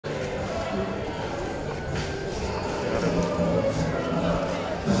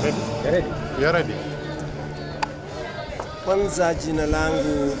We are ready. Kwanza jina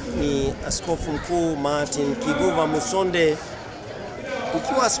langu ni Askofu Mkuu Martin Kivuva Musonde,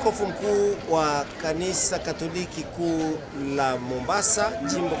 ukiwa askofu mkuu wa Kanisa Katoliki kuu la Mombasa,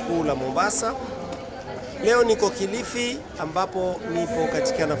 jimbo kuu la Mombasa. Leo niko Kilifi ambapo nipo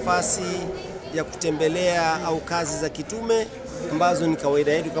katika nafasi ya kutembelea au kazi za kitume ambazo ni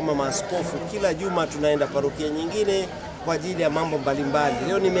kawaida yetu kama maaskofu. Kila juma tunaenda parokia nyingine kwa ajili ya mambo mbalimbali.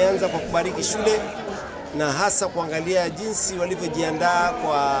 Leo nimeanza kwa kubariki shule na hasa kuangalia jinsi walivyojiandaa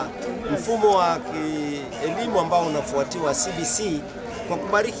kwa mfumo wa elimu ambao unafuatiwa CBC kwa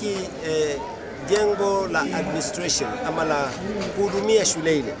kubariki jengo la administration ama la kuhudumia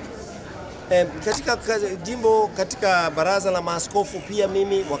shule ile. Katika jimbo, katika baraza la maaskofu pia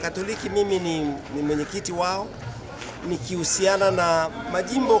mimi wa Katoliki, mimi ni mwenyekiti wao, nikihusiana na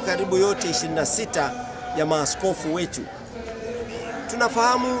majimbo karibu yote 26 ya maaskofu wetu.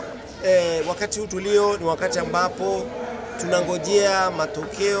 Tunafahamu wakati huu tulio ni wakati ambapo tunangojea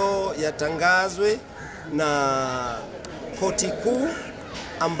matokeo yatangazwe na koti kuu,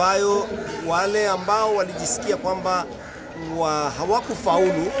 ambayo wale ambao walijisikia kwamba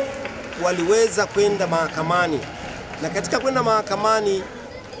hawakufaulu waliweza kwenda mahakamani. Na katika kwenda mahakamani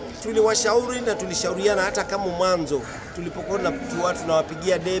tuliwashauri na tulishauriana, hata kama mwanzo tulipokuwa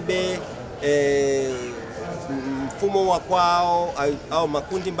tunawapigia debe mfumo wa kwao au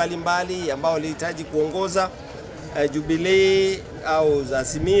makundi mbalimbali ambao walihitaji kuongoza Jubilee au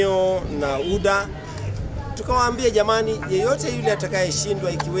Azimio na UDA, tukawaambia jamani, yeyote yule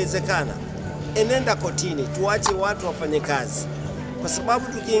atakayeshindwa, ikiwezekana enenda kotini, tuache watu wafanye kazi. Kwa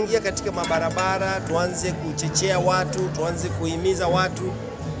sababu tukiingia katika mabarabara tuanze kuchechea watu, tuanze kuhimiza watu,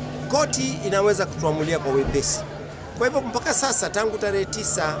 koti inaweza kutuamulia kwa wepesi. Kwa hivyo mpaka sasa tangu tarehe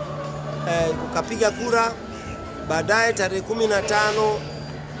 9 ukapiga kura, baadaye tarehe 15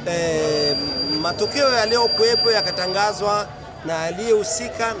 matokeo ya leo kuwepo yakatangazwa na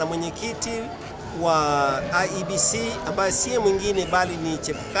aliyehusika na mwenyekiti wa IEBC ambaye si mwingine bali ni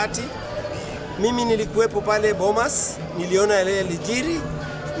Chepkati. Mimi nilikuwepo pale Bomas, niliona yale yalijiri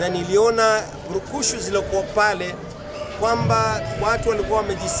na niliona rukushu zilokuwa pale kwamba watu walikuwa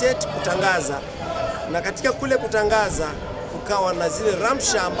wamejiset kutangaza, na katika kule kutangaza kukawa na zile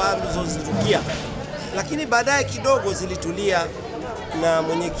ramsha ambazo zilitukia, lakini baadaye kidogo zilitulia na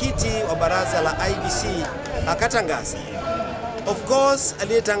mwenyekiti wa baraza la IEBC akatangaza. Of course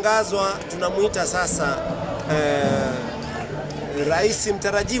aliyetangazwa tunamuita sasa rais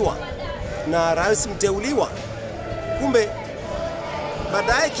mtarajiwa na rais mteuliwa. Kumbe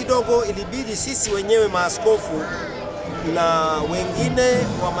baadaye kidogo ilibidi sisi wenyewe maaskofu na wengine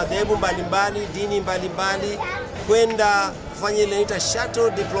wa madhehebu mbalimbali, dini mbalimbali, kwenda kufanya ile inaitwa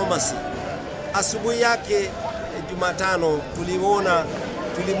shuttle diplomacy. Asubuhi yake Jumatano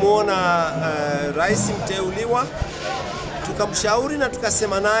tulimuona rais mteuliwa, tukamshauri na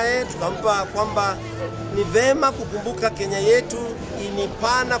tukasema naye, tukampa kwamba ni vema kukumbuka Kenya yetu ni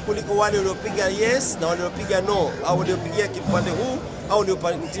pana kuliko wale waliopiga yes na wale waliopiga no, au waliopigia kipande huu au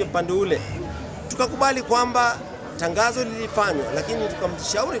waliopigia pande ule. Tukakubali kwamba tangazo lilifanywa, lakini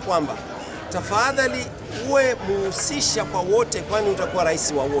tukamshauri kwamba tafadhali uwe muhusisha kwa wote, kwani utakuwa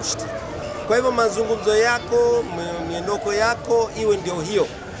rais wa wote. Kwa hivyo mazungumzo yako, miondoko yako iwe ndio hiyo.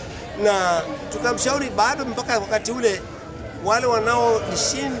 Na tukamshauri bado mpaka wakati ule wale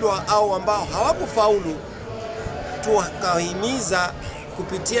wanaoshindwa au ambao hawakufaulu, tukahimiza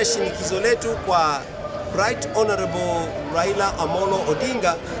kupitia shinikizo letu kwa Right Honorable Raila Amolo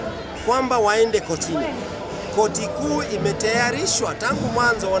Odinga kwamba waende kotini. Koti kuu imetayarishwa tangu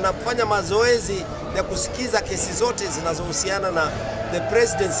mwanzo, wanafanya mazoezi ya kusikiza kesi zote zinazohusiana na the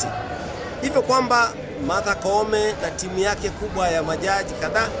presidency. Hivyo kwamba Martha Koome na timu yake kubwa ya majaji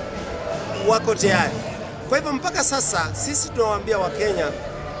kadhaa wako tayari. Kwa hivyo mpaka sasa sisi tunawaambia Wakenya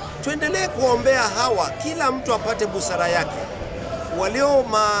tuendelee kuombea hawa, kila mtu apate busara yake. Walio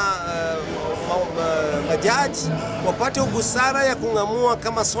majaji wapate busara ya kung'amua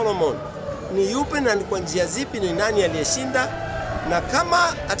kama Solomon ni yupi na ni kwa njia zipi, ni nani aliyeshinda, na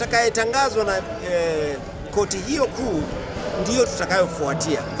kama atakayetangazwa na koti hiyo kuu ndiyo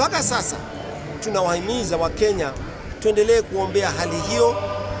tutakayofuatia. Mpaka sasa tunawahimiza Wakenya tuendelee kuombea hali hiyo.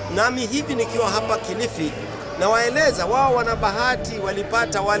 Nami hivi nikiwa hapa Kilifi na waeleza wao wana bahati,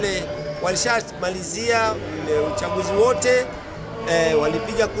 walipata wale walishamalizia uchaguzi wote,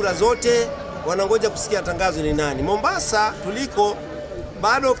 walipiga kura zote, wanangoja kusikia tangazo ni nani. Mombasa tuliko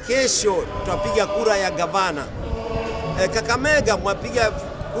bado kesho tutapiga kura ya gavana. Kakamega mwapiga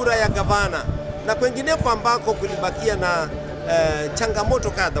kura ya gavana, na kwengineko ambako kulibakia na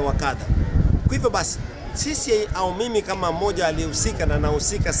changamoto kadha wa kadha. Kwa hivyo basi sisi au mimi kama mmoja aliyehusika na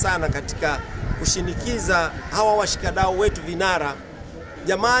nahusika sana katika kushinikiza hawa washikadau wetu vinara,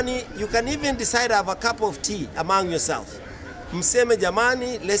 jamani, you can even decide to have a cup of tea among yourself. Mseme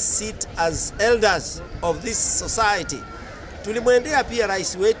jamani, let's sit as elders of this society. Tulimwendea pia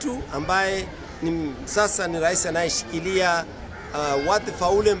rais wetu ambaye sasa ni rais anayeshikilia wadhifa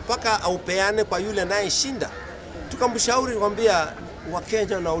ule mpaka aupeane kwa yule anayeshinda. Tukamshauri kwambia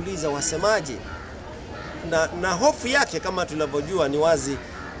Wakenya wanauliza wasemaje, na hofu yake kama tunavyojua ni wazi,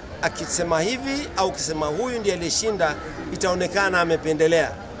 akisema hivi au kisema huyu ndiye aliyeshinda itaonekana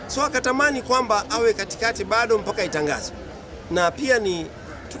amependelea. So akatamani kwamba awe katikati bado mpaka itangazwe. Na pia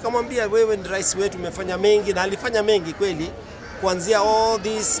tukamwambia wewe ni rais wetu, umefanya mengi, na alifanya mengi kweli, kuanzia all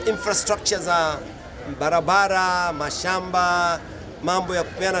these infrastructure za barabara, mashamba, mambo ya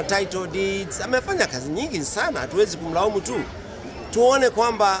kupeana title deeds. Amefanya kazi nyingi sana, hatuwezi kumlaumu tu. Tuone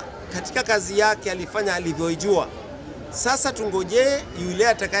kwamba katika kazi yake alifanya alivyoijua. Sasa tungoje yule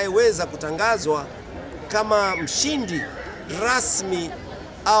atakayeweza kutangazwa kama mshindi rasmi,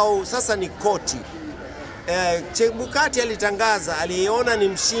 au sasa ni koti. Chebukati alitangaza, aliyeona ni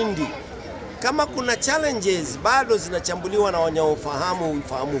mshindi. Kama kuna challenges bado zinachambuliwa na wanaofahamu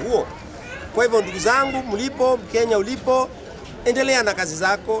ufahamu huo. Kwa hivyo ndugu zangu, mlipo Kenya ulipo, endelea na kazi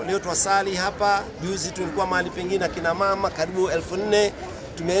zako. Leo twasali hapa, juzi tulikuwa mahali pengine kina mama karibu 1400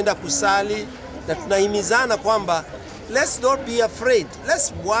 tumeenda kusali, na tunahimizana kwamba let's not be afraid,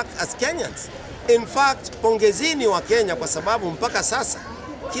 let's work as Kenyans. In fact, pongezini wa Kenya kwa sababu mpaka sasa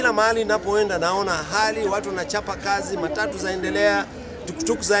kila mahali ninapoenda naona hali watu wanachapa kazi, matatu zaendelea,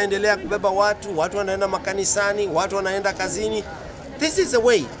 tukutuku zaendelea kubeba watu wanaenda makanisani, watu wanaenda kazini. This is the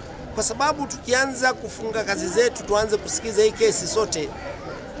way. Kwa sababu tukianza kufunga kazi zetu tuanze kusikiza hii kesi sote,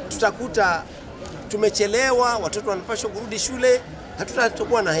 tutakuta tumechelewa, watoto wanapaswa kurudi shule,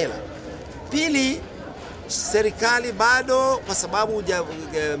 hatutakuwa na hela. Pili, serikali bado, kwa sababu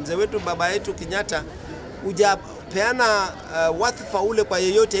mzee wetu baba yetu Kenyatta hujapeana wadhifa ule kwa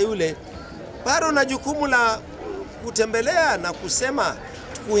yeyote yule, bado na jukumu la kutembelea na kusema,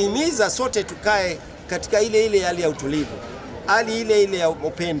 kuhimiza sote tukae katika ile hali ya utulivu, hali ile ya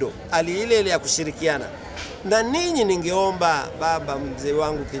upendo, hali ile ya kushirikiana. Na ninyi ningeomba baba mzee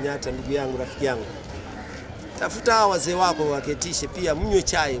wangu Kenyatta, ndugu yangu, rafiki yangu, tafuta wazee wako waketishe pia, mnywe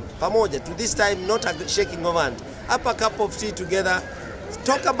chai pamoja. To this time not a shaking of hand, up a cup of tea together,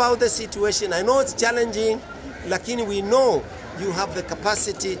 talk about the situation. I know it's challenging, lakini we know you have the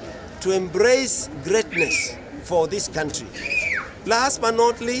capacity to embrace greatness for this country. Last but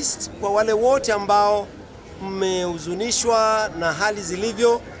not least, kwa wale wote ambao mmehuzunishwa na hali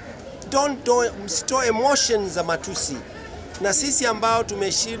zilivyo, msitoe emotions za matusi. Na sisi ambao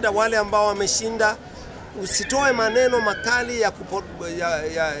tumeshinda, wale ambao wameshinda, usitoe maneno makali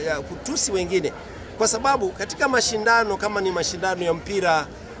ya kutusi wengine, kwa sababu katika mashindano, kama ni mashindano ya mpira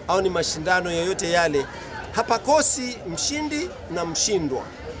au ni mashindano yoyote yale, hapakosi mshindi na mshindwa.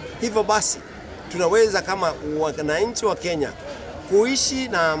 Hivyo basi tunaweza kama wananchi wa Kenya kuishi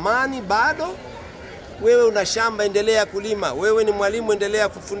na amani bado. Wewe una shamba, endelea kulima. Wewe ni mwalimu, endelea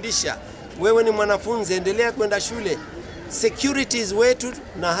kufundisha. Wewe ni mwanafunzi, endelea kwenda shule. Securities wetu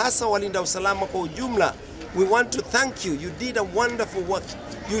na hasa walinda usalama kwa ujumla, we want to thank you. You did a wonderful work.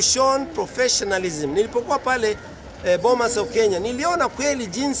 You shown professionalism. Nilipokuwa pale Bomas of Kenya, niliona kweli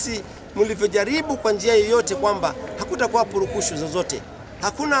jinsi mlivyojaribu kwa njia yoyote kwamba hakutakuwa purukushu zozote.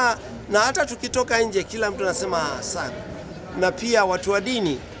 Hakuna, na hata tukitoka nje kila mtu anasema sana. Na pia watu wa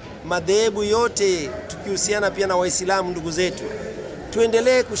dini, madhehebu yote, tukihusiana pia na Waislamu ndugu zetu,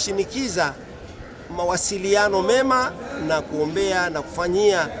 tuendelee kushinikiza mawasiliano mema na kuombea na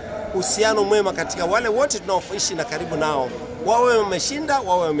kufanyia uhusiano mwema katika wale wote tunaoishi na karibu nao, wawe wameshinda,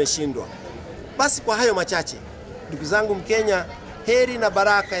 wawe wameshindwa. Basi kwa hayo machache, ndugu zangu Mkenya, heri na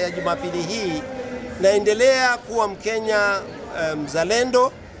baraka ya Jumapili hii. Naendelea kuwa Mkenya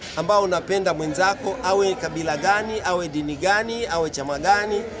mzalendo ambao unapenda mwenzako, awe kabila gani, awe dini gani, awe chama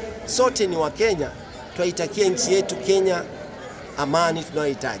gani. Sote ni wa Kenya. Tunaitakia nchi yetu Kenya amani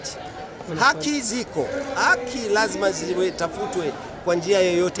tunayohitaji. Haki ziko, haki lazima zitafutwe kwa njia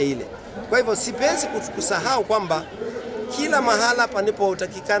yoyote ile. Kwa hivyo sipenzi kusahau kwamba kila mahala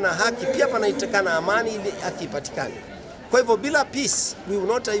panapotakikana haki pia panahitajika amani ili haki ipatikane. Kwa hivyo bila peace we will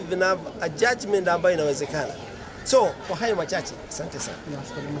not even have a judgment ambayo inawezekana. So kwa hayo machache, asante sana.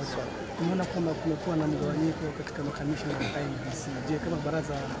 Tunaona kama kumekuwa na mgawanyiko katika makanisa na IBC. Je, kama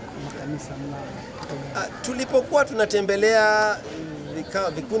baraza la makanisa tulipokuwa tunatembelea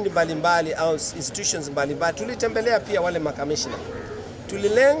vikundi mbalimbali au institutions mbalimbali, tulitembelea pia wale makamishna.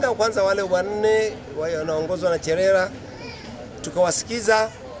 Tulilenga kwanza wale wanne wanaongozwa na Cherera, tukawasikiza.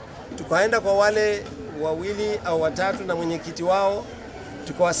 Tukaenda kwa wale wawili au watatu na mwenyekiti wao,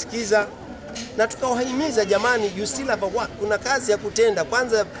 tukawasikiza na tukawahimiza, jamani, you still have a work, kuna kazi ya kutenda.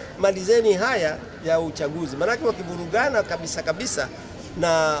 Kwanza malizeni haya ya uchaguzi, maanake wakivurugana kabisa na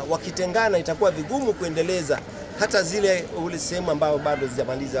wakitengana itakuwa vigumu kuendeleza hata ule sehemu ambao bado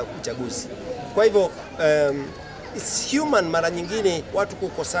zijamaliza uchaguzi. Kwa hivyo it's human, mara nyingine watu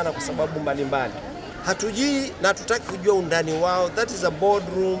kukosana kwa sababu mbalimbali. Hatujui na tutaki kujua undani wao, that is a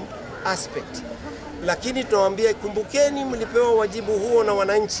boardroom aspect. Lakini tunawaambia, kumbukeni mlipewa wajibu huo na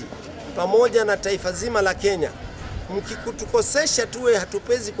wananchi pamoja na taifa zima la Kenya. Mkikutukosesha tuwe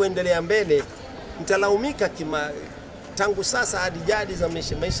hatupezi kuendelea mbele, mtalaumika tangu sasa hadi jadi za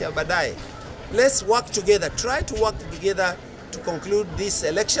maisha ya baadaye. Let's work together, try to work together to conclude these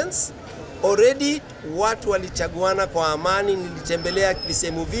elections. Already watu walichaguana kwa amani. Nilitembelea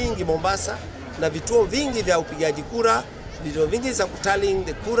visehemu vingi Mombasa na vituo vingi vya upigaji kura, vituo vingi za kutallying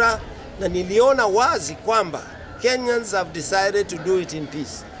the kura, na niliona wazi kwamba Kenyans have decided to do it in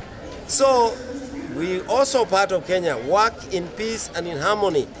peace. So we also part of Kenya work in peace and in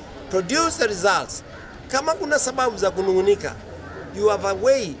harmony, produce the results. Kama kuna sababu za kunungunika, you have a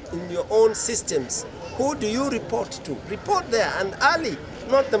way in your own systems. Who do you report to? Report there and early,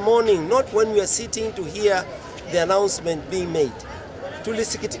 not the morning, not when we are sitting to hear the announcement being made.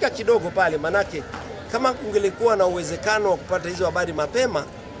 Tulisikitika kidogo pale, manake kama kungelikuwa na uwezekano wa kupata hizo habari mapema,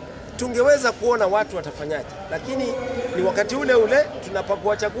 tungeweza kuona watu watafanyaje. Lakini ni wakati ule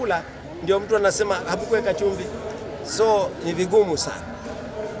tunapakua chakula ndio mtu anasema hakukuweka chumvi, so ni vigumu sana.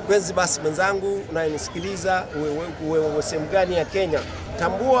 Kwenzi basi mwenzangu unayenisikiliza, wewe sehemu gani ya Kenya,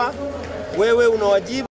 tambua wewe unawajibu